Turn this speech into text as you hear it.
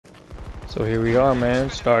So here we are, man,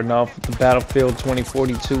 starting off with the Battlefield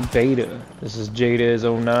 2042 beta. This is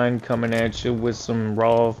JDEZ 09 coming at you with some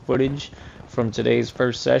raw footage from today's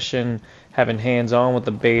first session, having hands-on with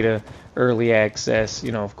the beta, early access,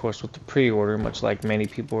 of course with the pre-order, much like many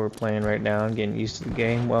people are playing right now and getting used to the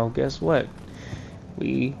game. Well, guess what?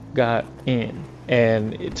 We got in.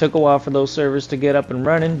 And it took a while for those servers to get up and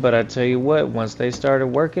running, but I tell you what, once they started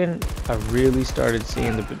working, I really started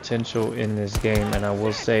seeing the potential in this game, and I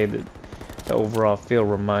will say that the overall feel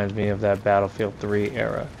reminds me of that Battlefield 3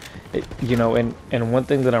 era. And one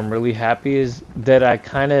thing that I'm really happy is that I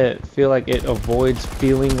kind of feel like it avoids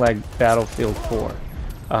feeling like Battlefield 4.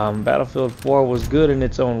 Battlefield 4 was good in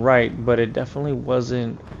its own right, but it definitely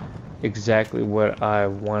wasn't exactly what I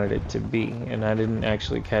wanted it to be, and I didn't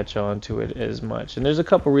actually catch on to it as much. And there's a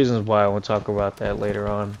couple reasons why. I want to talk about that later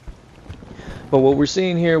on. But what we're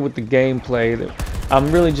seeing here with the gameplay,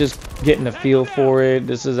 I'm really just getting a feel for it.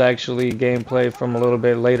 This is actually gameplay from a little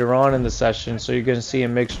bit later on in the session, so you're going to see a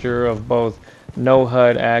mixture of both no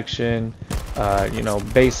HUD action,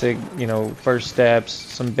 basic, first steps,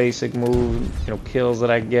 some basic move, kills that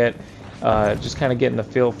I get, just kind of getting the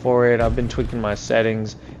feel for it. I've been tweaking my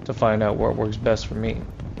settings to find out what works best for me.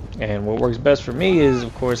 And what works best for me is,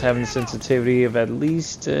 of course, having the sensitivity of at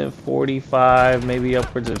least 45, maybe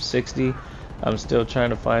upwards of 60. I'm still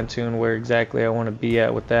trying to fine-tune where exactly I want to be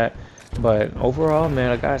at with that. But overall,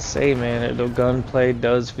 man, I gotta say, man, the gunplay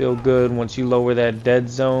does feel good once you lower that dead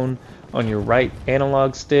zone on your right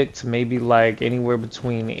analog stick to maybe like anywhere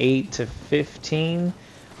between 8 to 15.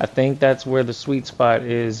 I think that's where the sweet spot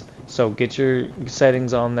is. So get your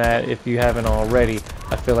settings on that if you haven't already.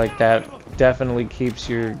 I feel like that definitely keeps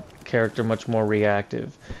your character much more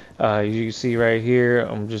reactive. You can see right here,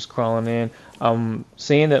 I'm just crawling in. I'm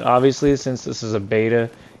seeing that obviously since this is a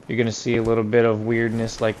beta, you're going to see a little bit of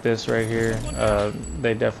weirdness like this right here.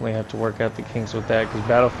 They definitely have to work out the kinks with that, because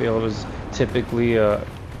Battlefield is typically a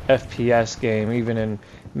FPS game, even in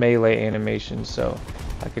melee animation, so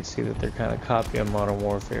I could see that they're kind of copying Modern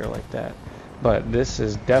Warfare like that. But this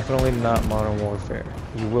is definitely not Modern Warfare.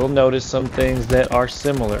 You will notice some things that are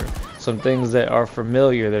similar, some things that are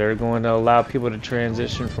familiar, that are going to allow people to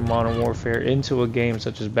transition from Modern Warfare into a game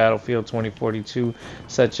such as Battlefield 2042,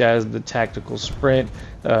 such as the tactical sprint,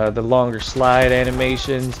 the longer slide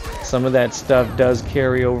animations. Some of that stuff does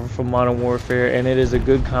carry over from Modern Warfare, and it is a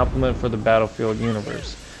good complement for the Battlefield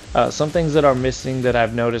universe. Some things that are missing that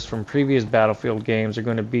I've noticed from previous Battlefield games are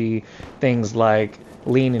going to be things like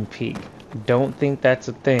lean and peek. Don't think that's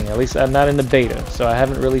a thing, at least I'm not in the beta, so I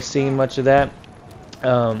haven't really seen much of that.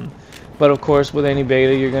 But of course, with any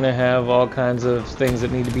beta, you're going to have all kinds of things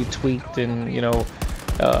that need to be tweaked, and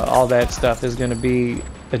all that stuff is going to be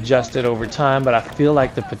adjusted over time. But I feel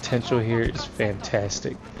like the potential here is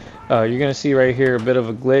fantastic. You're going to see right here a bit of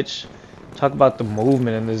a glitch. Talk about the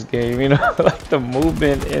movement in this game, like the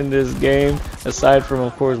movement in this game, aside from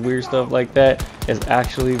of course weird stuff like that, is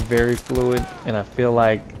actually very fluid, and I feel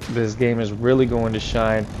like this game is really going to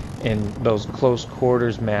shine in those close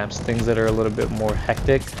quarters maps, things that are a little bit more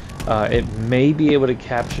hectic. It may be able to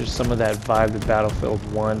capture some of that vibe that Battlefield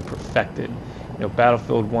 1 perfected.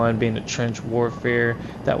 Battlefield 1 being a trench warfare,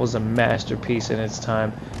 that was a masterpiece in its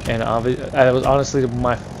time, and that was honestly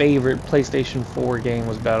my favorite PlayStation 4 game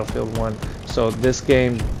was Battlefield 1. So this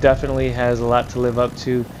game definitely has a lot to live up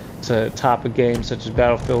to top a game such as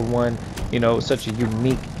Battlefield 1. Such a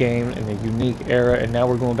unique game in a unique era, and now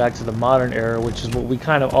we're going back to the modern era, which is what we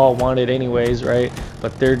kind of all wanted anyways, right?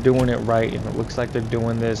 But they're doing it right, and it looks like they're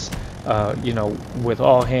doing this with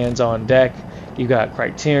all hands on deck. You got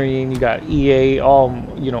Criterion, you got EA,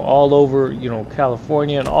 all over,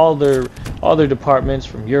 California, and all their departments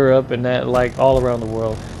from Europe and that, like all around the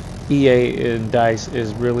world. EA and DICE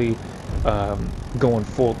is really going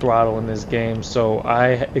full throttle in this game, so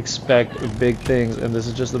I expect big things, and this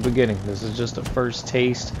is just the beginning. This is just a first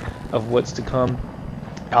taste of what's to come.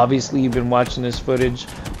 Obviously, you've been watching this footage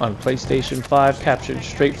on PlayStation 5, captured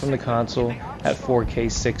straight from the console at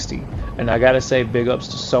 4K60. And I gotta say, big ups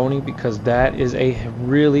to Sony, because that is a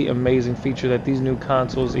really amazing feature that these new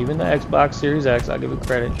consoles, even the Xbox Series X, I'll give it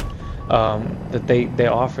credit, that they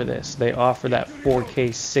offer this. They offer that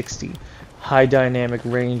 4K60 high dynamic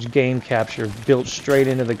range game capture built straight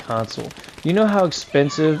into the console. You know how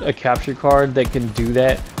expensive a capture card that can do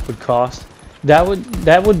that would cost? That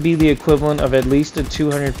would be the equivalent of at least a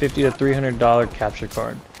 $250 to $300 capture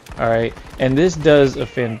card. Alright, and this does a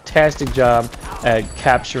fantastic job at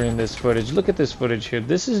capturing this footage. Look at this footage here.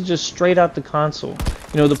 This is just straight out the console.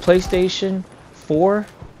 The PlayStation 4,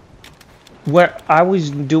 where I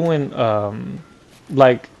was doing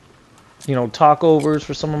like talkovers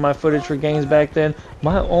for some of my footage for games back then.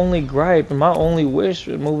 My only gripe and my only wish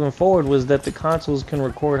moving forward was that the consoles can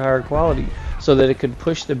record higher quality so that it could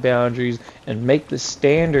push the boundaries and make the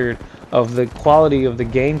standard of the quality of the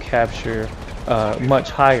game capture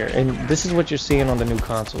much higher. And this is what you're seeing on the new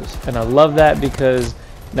consoles. And I love that because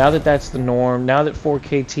now that that's the norm, now that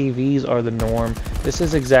 4K TVs are the norm, this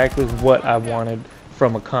is exactly what I wanted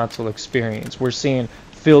from a console experience. We're seeing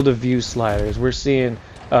field of view sliders. We're seeing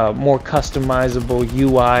more customizable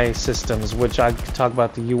UI systems, which I can talk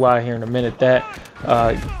about the UI here in a minute. That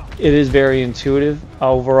it is very intuitive. I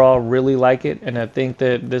overall really like it, and I think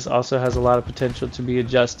that this also has a lot of potential to be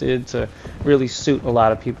adjusted to really suit a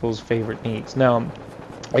lot of people's favorite needs. Now,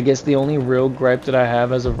 I guess the only real gripe that I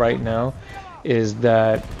have as of right now is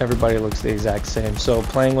that everybody looks the exact same. So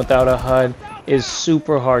playing without a HUD is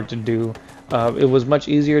super hard to do. It was much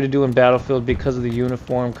easier to do in Battlefield because of the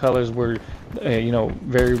uniform colors were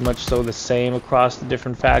very much so the same across the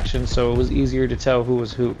different factions, so it was easier to tell who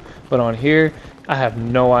was who. But on here, I have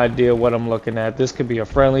no idea what I'm looking at. This could be a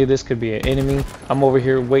friendly, this could be an enemy. I'm over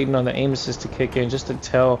here waiting on the aim assist to kick in just to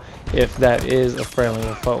tell if that is a friendly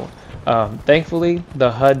or foe. Thankfully,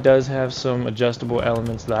 the HUD does have some adjustable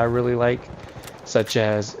elements that I really like, such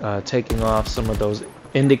as taking off some of those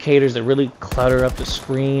indicators that really clutter up the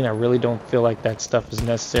screen. I really don't feel like that stuff is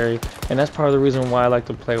necessary, and that's part of the reason why I like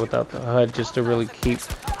to play without the HUD, just to really keep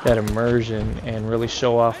that immersion and really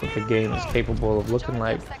show off what the game is capable of looking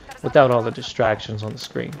like without all the distractions on the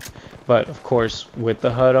screen. But of course, with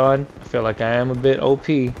the HUD on, I feel like I am a bit OP,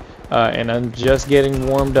 and I'm just getting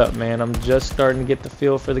warmed up, man. I'm just starting to get the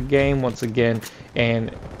feel for the game once again,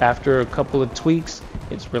 and after a couple of tweaks,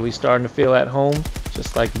 it's really starting to feel at home,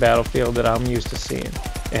 just like Battlefield that I'm used to seeing.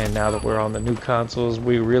 And now that we're on the new consoles,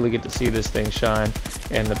 we really get to see this thing shine,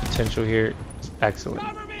 and the potential here is excellent.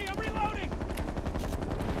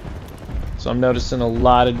 So I'm noticing a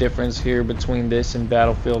lot of difference here between this and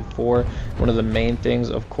Battlefield 4. One of the main things,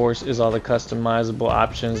 of course, is all the customizable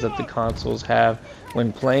options that the consoles have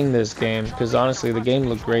when playing this game, because honestly the game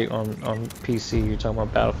looked great on PC. You're talking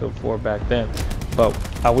about Battlefield 4 back then, but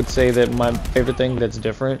I would say that my favorite thing that's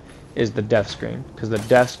different is the death screen, because the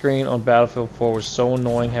death screen on Battlefield 4 was so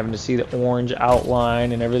annoying, having to see the orange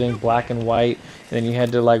outline and everything black and white, and then you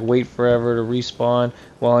had to like wait forever to respawn.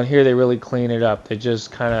 Well, on here they really clean it up. They just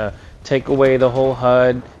kind of take away the whole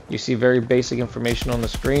HUD. You see very basic information on the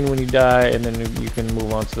screen when you die, and then you can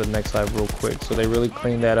move on to the next life real quick. So they really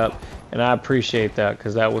cleaned that up, and I appreciate that,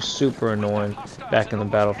 because that was super annoying back in the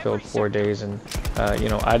Battlefield 4 days. And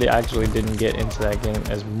I actually didn't get into that game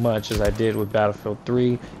as much as I did with Battlefield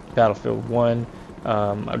 3, Battlefield 1.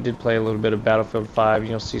 I did play a little bit of Battlefield 5.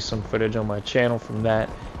 You'll see some footage on my channel from that.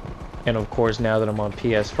 And of course, now that I'm on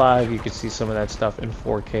PS5, you can see some of that stuff in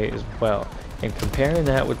 4K as well. And comparing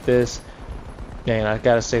that with this, man, I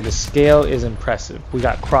gotta say the scale is impressive. We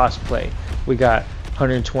got crossplay, we got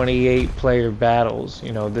 128 player battles.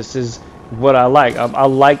 This is what I like. I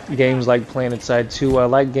like games like PlanetSide 2. I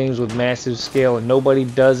like games with massive scale, and nobody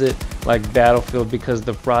does it like Battlefield, because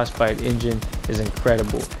the Frostbite engine is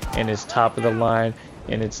incredible and it's top of the line,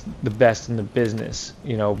 and it's the best in the business.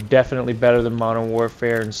 Definitely better than Modern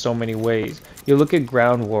Warfare in so many ways. You look at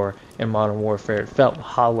Ground War in Modern Warfare, it felt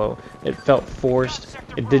hollow, it felt forced,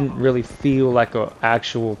 it didn't really feel like an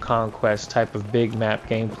actual conquest type of big map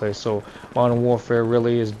gameplay. So Modern Warfare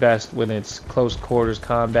really is best when its close quarters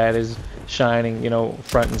combat is shining,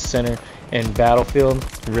 front and center, and Battlefield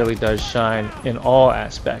really does shine in all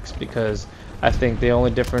aspects, because I think the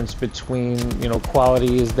only difference between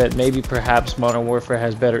quality is that maybe perhaps Modern Warfare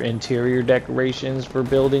has better interior decorations for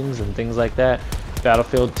buildings and things like that.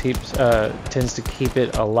 Battlefield tends to keep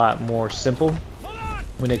it a lot more simple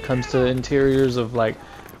when it comes to interiors of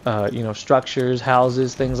structures,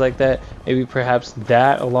 houses, things like that. Maybe perhaps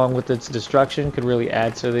that, along with its destruction, could really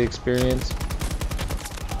add to the experience.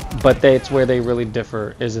 But that's where they really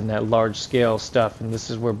differ, is in that large scale stuff, and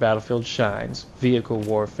this is where Battlefield shines. Vehicle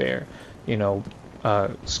warfare,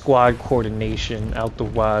 squad coordination out the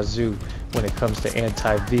wazoo when it comes to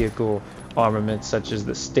anti-vehicle armaments such as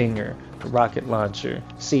the Stinger, the rocket launcher,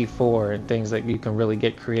 C4, and things that you can really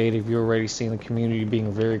get creative. You're already seeing the community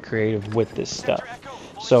being very creative with this stuff.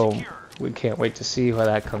 So we can't wait to see how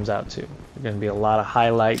that comes out too. There's going to be a lot of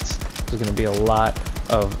highlights. There's going to be a lot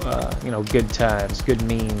of good times, good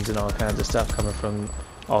memes, and all kinds of stuff coming from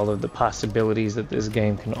all of the possibilities that this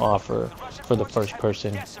game can offer for the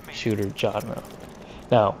first-person shooter genre.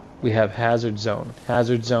 Now, we have Hazard Zone.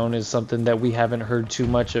 Hazard Zone is something that we haven't heard too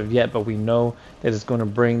much of yet, but we know that it's going to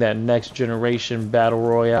bring that next generation battle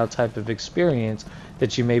royale type of experience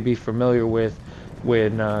that you may be familiar with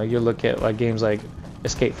when you look at games like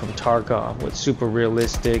Escape from Tarkov with super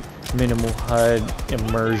realistic, minimal HUD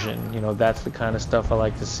immersion. You know, that's the kind of stuff I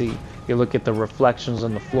like to see. You look at the reflections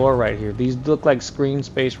on the floor right here. These look like screen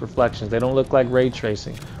space reflections. They don't look like ray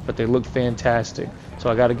tracing, but they look fantastic. So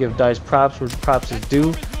I got to give DICE props where props is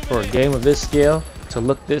due for a game of this scale to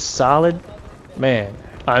look this solid. Man,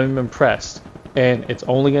 I'm impressed. And it's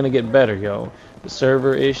only going to get better, yo. The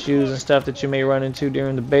server issues and stuff that you may run into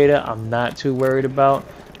during the beta, I'm not too worried about.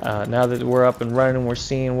 Now that we're up and running, we're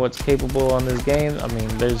seeing what's capable on this game. I mean,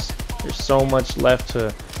 there's so much left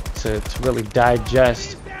to really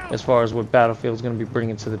digest as far as what Battlefield's going to be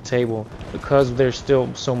bringing to the table, because there's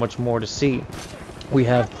still so much more to see. We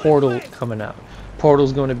have Portal coming out.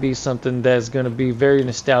 Portal's going to be something that's going to be very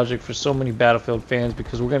nostalgic for so many Battlefield fans,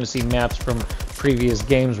 because we're going to see maps from previous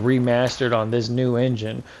games remastered on this new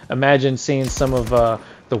engine. Imagine seeing some of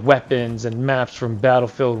the weapons and maps from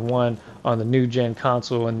Battlefield 1 on the new gen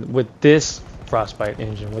console, and with this Frostbite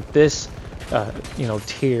engine, with this you know,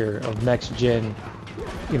 tier of next gen,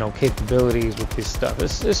 you know, capabilities with this stuff.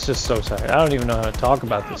 It's just so tight. I don't even know how to talk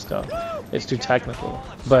about this stuff. It's too technical,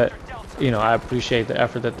 but you know, I appreciate the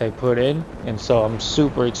effort that they put in, and so I'm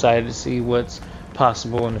super excited to see what's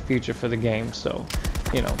possible in the future for the game. So,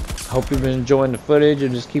 you know, hope you've been enjoying the footage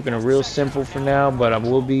and just keeping it real simple for now, but I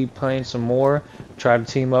will be playing some more, try to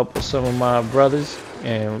team up with some of my brothers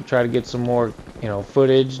and try to get some more, you know,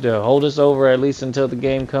 footage to hold us over at least until the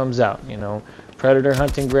game comes out. You know, Predator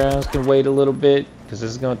Hunting Grounds can wait a little bit, because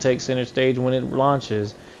this is going to take center stage when it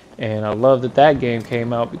launches. And I love that that game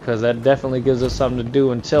came out, because that definitely gives us something to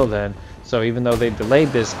do until then. So even though they delayed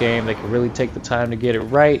this game, they can really take the time to get it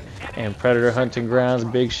right. And Predator Hunting Grounds,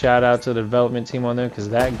 big shout out to the development team on there, because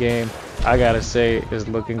that game, I gotta say, is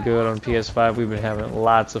looking good on PS5. We've been having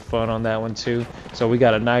lots of fun on that one too. So we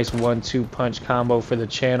got a nice 1-2 punch combo for the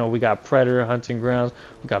channel. We got Predator Hunting Grounds,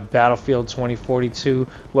 we got Battlefield 2042.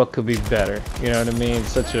 What could be better? You know what I mean?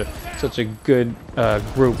 Such a good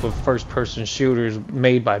group of first-person shooters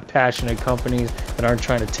made by passionate companies that aren't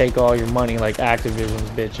trying to take all your money like Activision's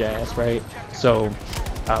bitch ass, right? So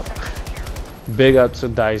big up to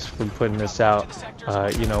DICE for putting this out,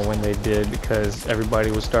 you know, when they did, because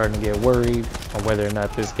everybody was starting to get worried on whether or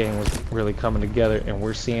not this game was really coming together, and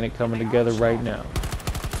we're seeing it coming together right now.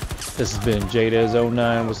 This has been JDEZ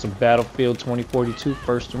 09 with some Battlefield 2042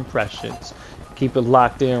 first impressions. Keep it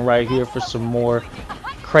locked in right here for some more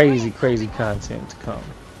crazy content to come.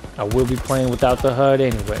 I will be playing without the HUD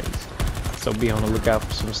anyways, so be on the lookout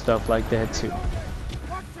for some stuff like that too.